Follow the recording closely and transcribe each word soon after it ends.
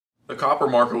The copper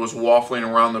market was waffling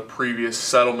around the previous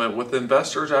settlement, with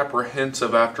investors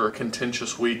apprehensive after a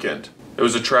contentious weekend. It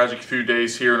was a tragic few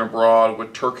days here and abroad,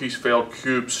 with Turkey's failed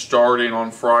coup starting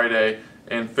on Friday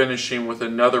and finishing with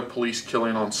another police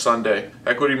killing on Sunday.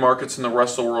 Equity markets in the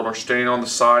rest of the world are staying on the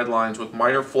sidelines with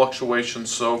minor fluctuations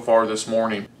so far this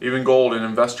morning. Even gold, an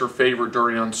investor favorite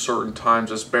during uncertain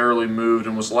times, has barely moved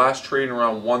and was last trading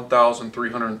around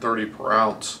 $1,330 per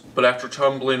ounce. But after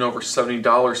tumbling over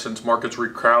 $70 since markets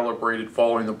recalibrated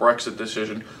following the Brexit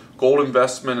decision, gold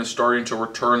investment is starting to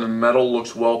return and metal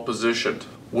looks well positioned.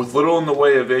 With little in the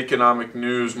way of economic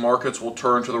news, markets will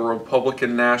turn to the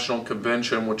Republican National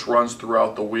Convention, which runs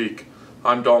throughout the week.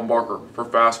 I'm Don Barker for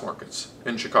FastMarkets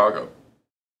in Chicago.